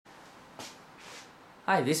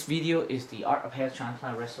Hi, this video is the art of hair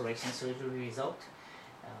transplant restoration surgery result,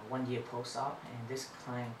 1 year post-op, and this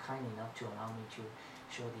client kind enough to allow me to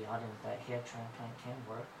show the audience that hair transplant can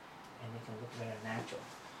work and it can look very natural.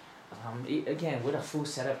 Again, with a full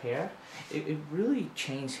set of hair, it really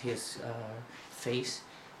changed his face,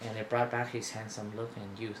 and it brought back his handsome look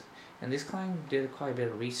and youth. And this client did quite a bit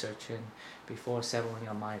of research before settling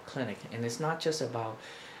on my clinic, and it's not just about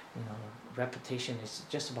repetition, is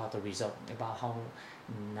just about the result, about how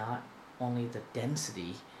not only the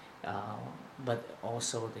density but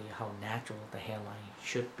also how natural the hairline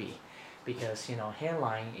should be. Because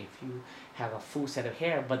hairline, if you have a full set of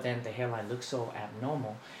hair but then the hairline looks so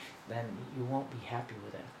abnormal, then you won't be happy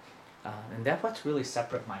with it. And that's what's really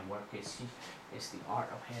separate my work is the art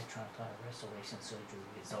of hair transplant restoration surgery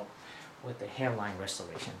result with the hairline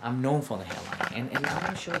restoration. I'm known for the hairline, and I'm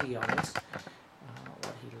going to show the audience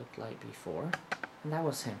what he looked like before, and that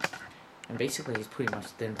was him. And basically he's pretty much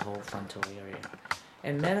thinned the whole frontal area.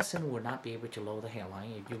 And medicine would not be able to lower the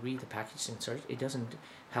hairline. If you read the package insert, it doesn't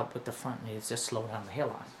help with the front, it just slow down the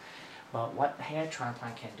hairline. But what hair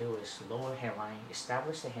transplant can do is lower hairline,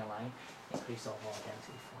 establish the hairline, increase the overall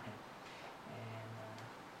density for him. And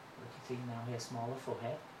you can see now he has smaller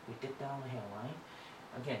forehead. We dip down the hairline.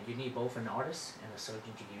 Again, you need both an artist and a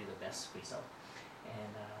surgeon to give you the best result.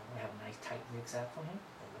 And we have a nice tight zigzag for him.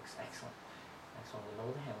 It looks excellent. That's why we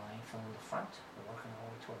lower the hairline from the front. We're working all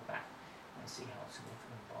the way toward the back. And see how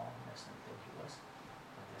significant baldness and thin he was.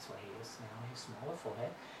 And that's why he is now. His smaller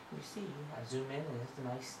forehead. You see, I zoom in, and it's a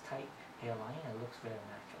nice tight hairline, and it looks very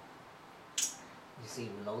natural. You see,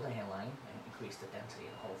 we lower the hairline and increase the density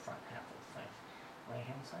of the whole front half of the frame. Right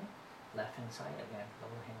hand side, left hand side, again,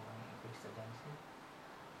 lower the hairline, increase the density.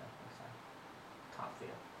 Left hand side, top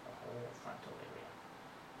view, the whole frontal area.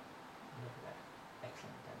 Look at that,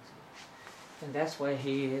 excellent density. And that's where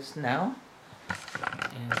he is now.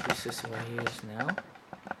 And this is where he is now.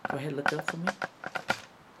 Go ahead, look up for me.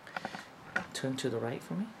 Turn to the right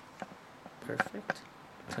for me. Perfect.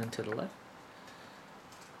 Turn to the left.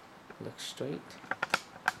 Look straight.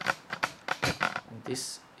 And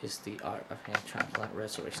this is the art of hair transplant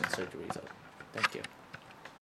restoration surgery result. Thank you.